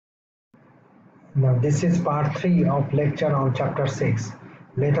Now, this is part 3 of lecture on chapter 6.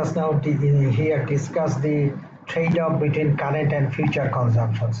 Let us now here discuss the trade-off between current and future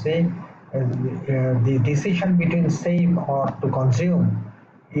consumption. See, the decision between save or to consume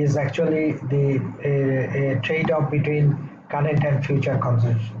is actually the trade-off between current and future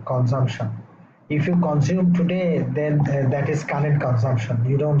consumption. If you consume today, then that is current consumption.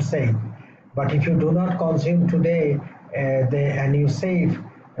 You don't save. But if you do not consume today, and you save,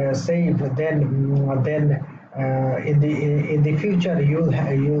 then in the future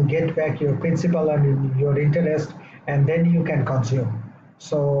you'll get back your principal and your interest, and then you can consume.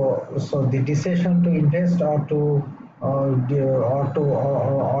 So the decision to invest or to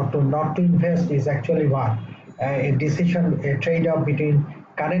not to invest is actually what a decision, a trade-off between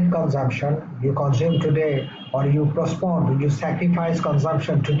current consumption, you consume today, or you postpone, you sacrifice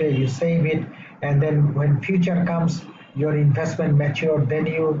consumption today, you save it, and then when future comes, your investment mature, then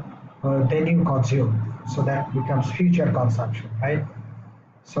you consume. So that becomes future consumption, right?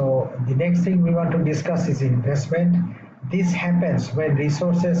 So the next thing we want to discuss is investment. This happens when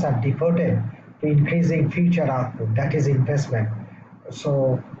resources are devoted to increasing future output. That is investment.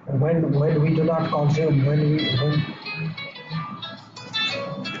 So when we do not consume, when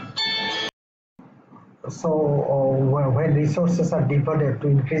resources are devoted to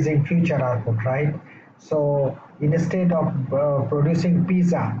increasing future output, right? So instead of producing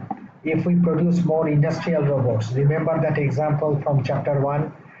pizza, if we produce more industrial robots, remember that example from chapter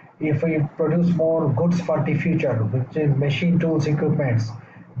 1, if we produce more goods for the future, which is machine tools equipments,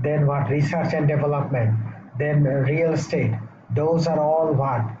 then what, research and development, then real estate, those are all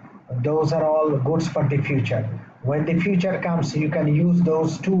what, those are all goods for the future. When the future comes, you can use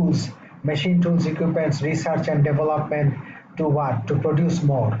those tools, machine tools, equipments, research and development to what? To produce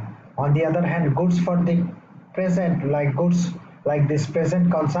more. On the other hand, goods for the present, like goods like this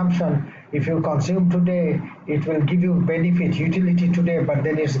present consumption, if you consume today, it will give you benefit, utility today, but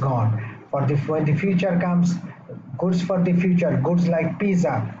then it's gone. When the future comes, goods for the future, goods like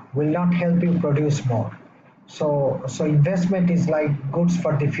pizza will not help you produce more. So investment is like goods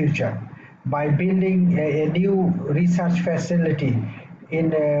for the future. By building a new research facility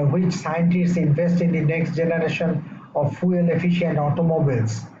in which scientists invest in the next generation of fuel-efficient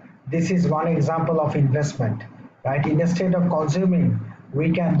automobiles, this is one example of investment, right? Instead of consuming,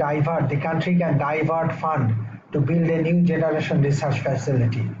 the country can divert fund to build a new generation research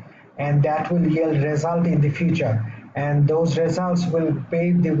facility, and that will yield result in the future, and those results will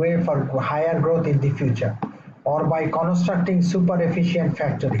pave the way for higher growth in the future. Or by constructing super efficient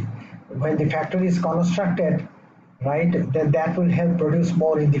factory, when the factory is constructed, right, then that will help produce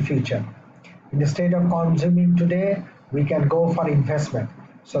more in the future. Instead of consuming today, we can go for investment.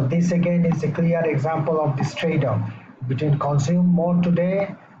 So this again is a clear example of this trade-off between consume more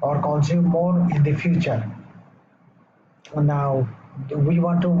today or consume more in the future. Now, we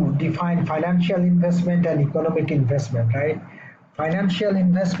want to define financial investment and economic investment, right? Financial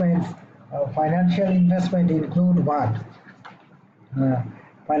investment, financial investment include what? Uh,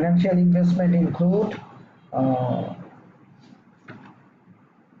 Financial investment include uh,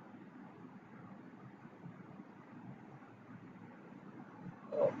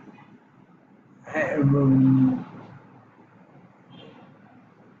 um,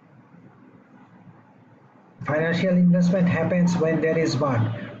 financial investment happens when there is what?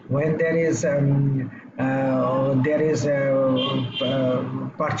 When there is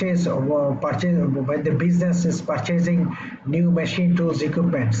purchase when the business is purchasing new machine tools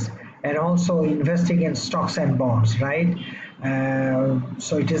equipments and also investing in stocks and bonds, right?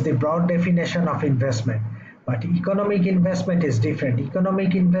 So it is the broad definition of investment. But economic investment is different.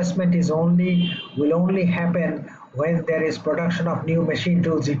 Economic investment will only happen when there is production of new machine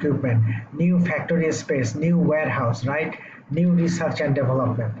tools equipment, new factory space, new warehouse, right? New research and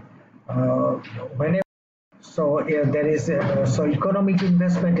development. Uh, whenever so economic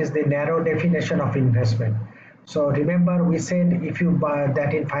investment is the narrow definition of investment. So remember we said if you buy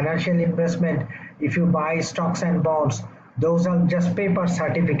that in financial investment, if you buy stocks and bonds, those are just paper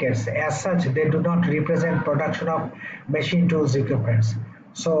certificates. As such, they do not represent production of machine tools equipments.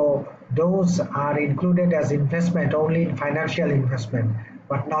 So those are included as investment only in financial investment,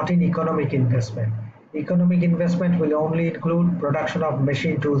 but not in economic investment. Economic investment will only include production of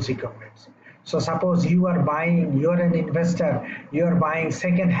machine tools equipments. So suppose you're an investor, you're buying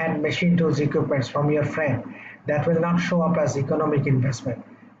second-hand machine tools equipments from your friend. That will not show up as economic investment.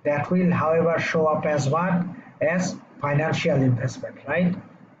 That will, however, show up as what? As financial investment, right?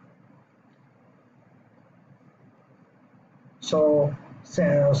 So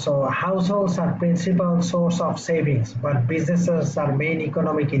So households are principal source of savings, but businesses are main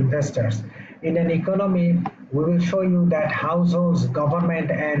economic investors. In an economy, we will show you that households,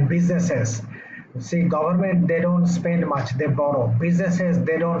 government, and businesses. See, government, they don't spend much, they borrow. Businesses,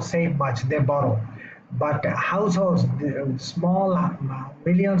 they don't save much, they borrow. But households, small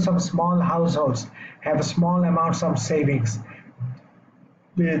millions of small households have small amounts of savings.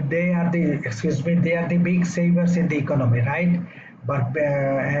 They are the, excuse me, they are the big savers in the economy, right? But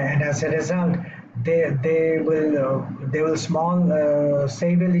and as a result, they will small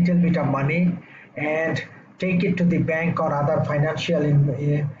save a little bit of money and take it to the bank or other financial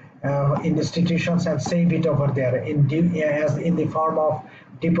institutions and save it over there as in the form of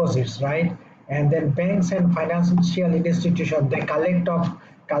deposits, right? And then banks and financial institutions, they collect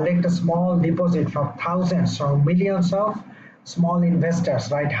a small deposit from thousands or millions of small investors,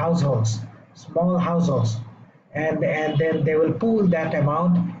 right? Households, small households, and then they will pool that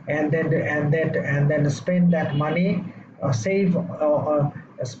amount and then spend that money, save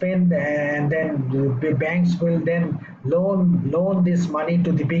spend, and then the banks will then loan this money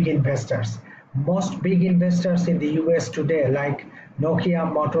to the big investors. Most big investors in the US today, like Nokia,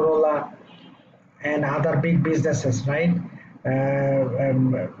 Motorola, and other big businesses, right?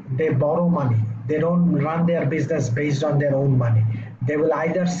 They borrow money. They don't run their business based on their own money. They will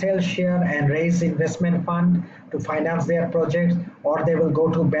either sell share and raise investment fund to finance their projects, or they will go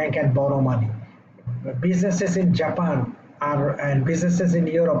to bank and borrow money. Businesses in Japan are and businesses in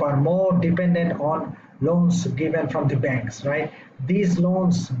Europe are more dependent on loans given from the banks, right? These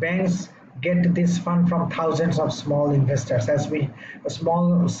loans, banks get this fund from thousands of small investors, as we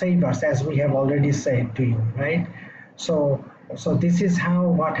small savers, as we have already said to you, right? So, so this is how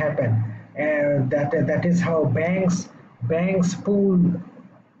what happened. That is how banks pool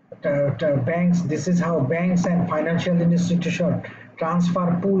banks. This is how banks and financial institutions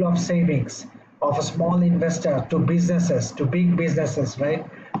transfer pool of savings of a small investor to businesses, to big businesses, right?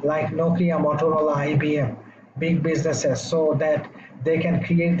 Like Nokia, Motorola, IBM, big businesses, so that they can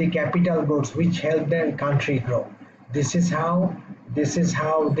create the capital goods which help their country grow. This is how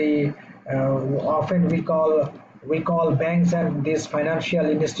the often we call banks and these financial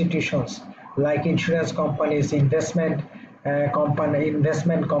institutions like insurance companies, investment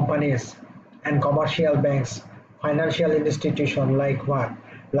companies, and commercial banks, financial institution like what?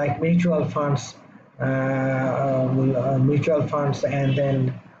 Like mutual funds, and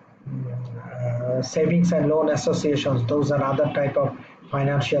then savings and loan associations. Those are other type of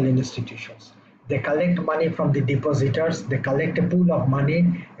financial institutions. They collect money from the depositors. They collect a pool of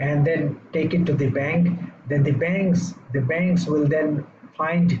money and then take it to the bank. Then the banks will then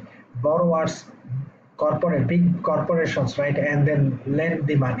find borrowers, big corporations, right, and then lend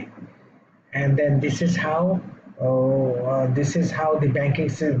the money. And then this is how the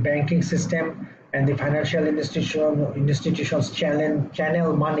banking system and the financial institutions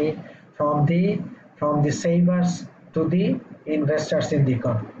channel money from the savers to the investors in the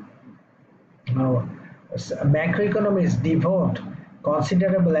economy. Now, macroeconomists devote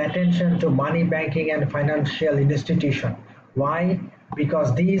considerable attention to money, banking, and financial institution. Why?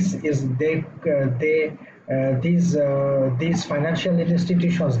 Because these financial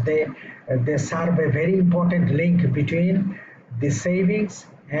institutions, they serve a very important link between the savings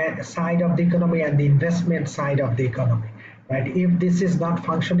side of the economy and the investment side of the economy. Right? If this is not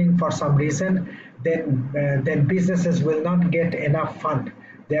functioning for some reason, then businesses will not get enough fund.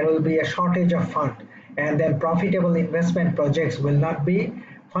 There will be a shortage of fund, and then profitable investment projects will not be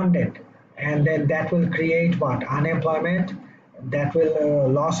funded, and then that will create what? Unemployment. That will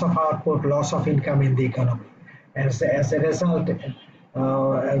loss of output, loss of income in the economy. As a result,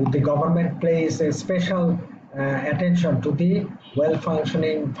 the government plays a special attention to the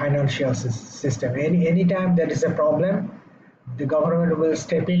well-functioning financial system. Anytime there is a problem, the government will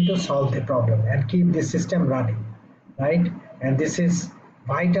step in to solve the problem and keep the system running, right? And this is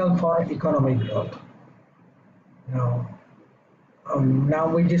vital for economic growth. Now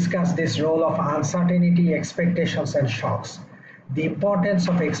we discuss this role of uncertainty, expectations, and shocks. The importance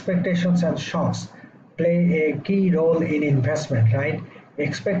of expectations and shocks play a key role in investment, right?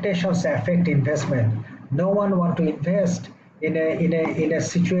 Expectations affect investment. No one want to invest in a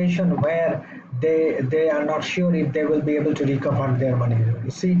situation where they are not sure if they will be able to recover their money.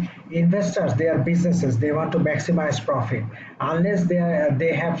 You see, investors, they are businesses, they want to maximize profit. Unless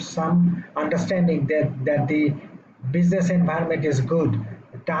they have some understanding that the business environment is good,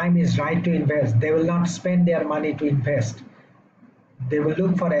 the time is right to invest, they will not spend their money to invest. They will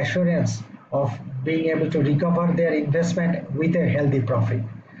look for assurance of being able to recover their investment with a healthy profit.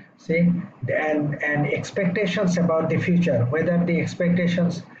 See, and expectations about the future, whether the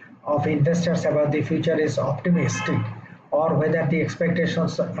expectations of investors about the future is optimistic or whether the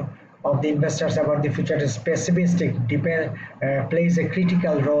expectations of the investors about the future is pessimistic, plays a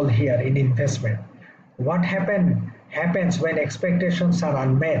critical role here in investment. What happens when expectations are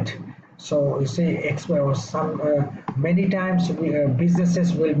unmet? So you see, many times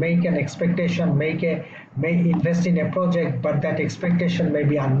businesses will make an expectation, may invest in a project, but that expectation may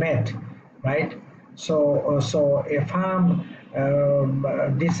be unmet, right? So a farm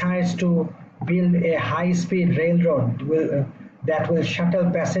decides to build a high-speed railroad that will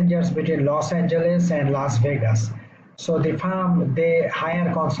shuttle passengers between Los Angeles and Las Vegas. So the farm, they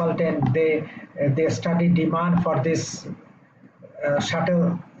hire consultant, they study demand for this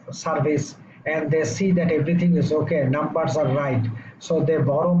shuttle service, and they see that everything is okay, numbers are right, so they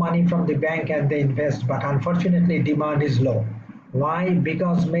borrow money from the bank and they invest, but unfortunately demand is low. Why?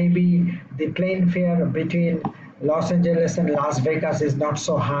 Because maybe the plane fare between Los Angeles and Las Vegas is not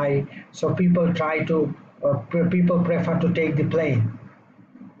so high, so people prefer to take the plane.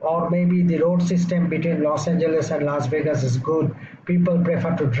 Or maybe the road system between Los Angeles and Las Vegas is good. People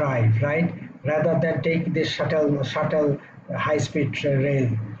prefer to drive, right? Rather than take the shuttle high-speed rail.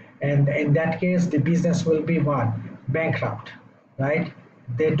 And in that case, the business will be what? Bankrupt, right?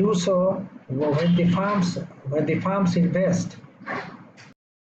 They do so when the farms invest.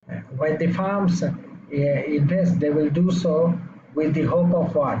 When the farms invest, they will do so with the hope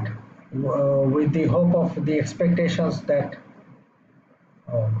of what? With the hope of the expectations that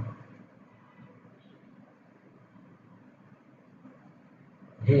uh,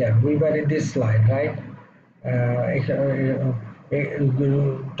 here we were in this slide, right?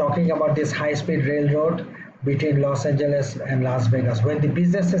 Talking about this high-speed railroad between Los Angeles and Las Vegas. When the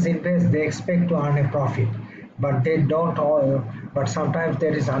businesses invest, they expect to earn a profit, but they don't all. But sometimes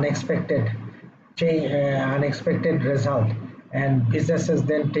there is unexpected change, unexpected result, and businesses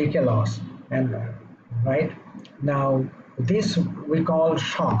then take a loss. And right now, this we call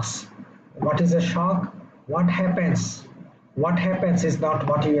shocks. What is a shock? What happens? What happens is not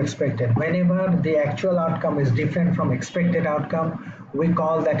what you expected. Whenever the actual outcome is different from expected outcome, we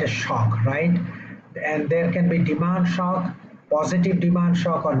call that a shock, right? And there can be demand shock, positive demand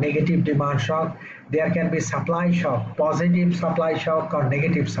shock or negative demand shock. There can be supply shock, positive supply shock or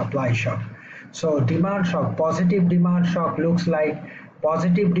negative supply shock. So demand shock, positive demand shock looks like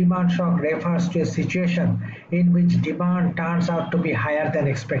positive demand shock refers to a situation in which demand turns out to be higher than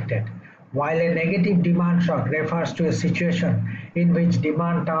expected, while a negative demand shock refers to a situation in which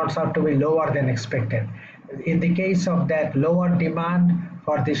demand turns out to be lower than expected. In the case of that lower demand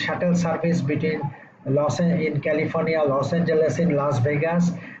for the shuttle service between in California, Los Angeles, in Las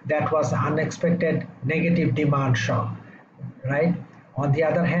Vegas, that was unexpected negative demand shock, right? On the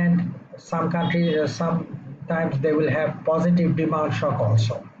other hand, some countries, sometimes they will have positive demand shock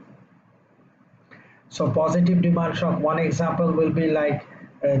also. So positive demand shock, one example will be like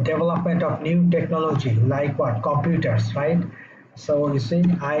development of new technology, like what? Computers, right? So you see,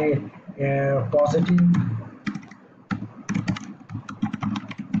 positive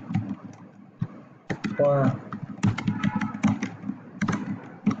for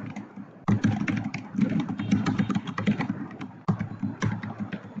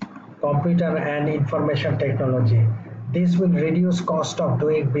computer and information technology. This will reduce cost of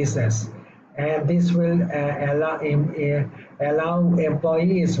doing business, and this will allow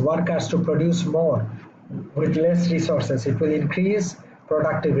employees, workers to produce more with less resources. It will increase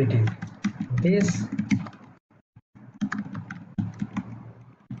productivity. This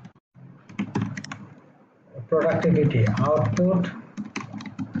productivity, output,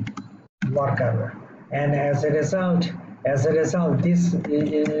 worker, and as a result, this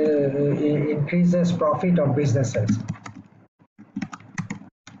increases profit of businesses.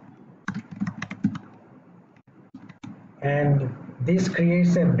 And this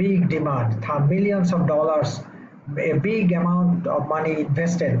creates a big demand, millions of dollars, a big amount of money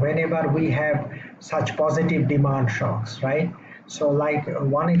invested whenever we have such positive demand shocks, right? So like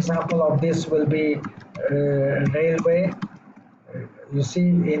one example of this will be railway. You see,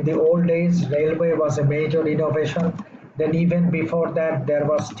 in the old days, railway was a major innovation. Then even before that, there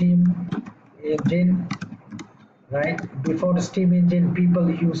was steam engine, right? Before the steam engine, people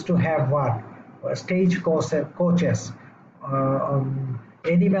used to have what? Stage coaches,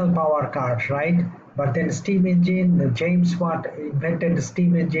 animal power cars, right? But then steam engine, James Watt invented the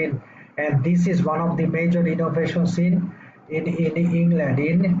steam engine, and this is one of the major innovations in England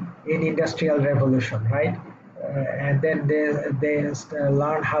in industrial revolution, right? And then they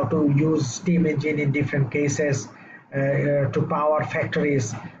learn how to use steam engine in different cases to power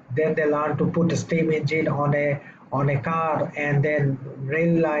factories. then they learn to put a steam engine on a car, and then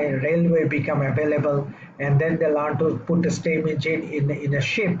railway become available, and then they learn to put a steam engine in a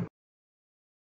ship,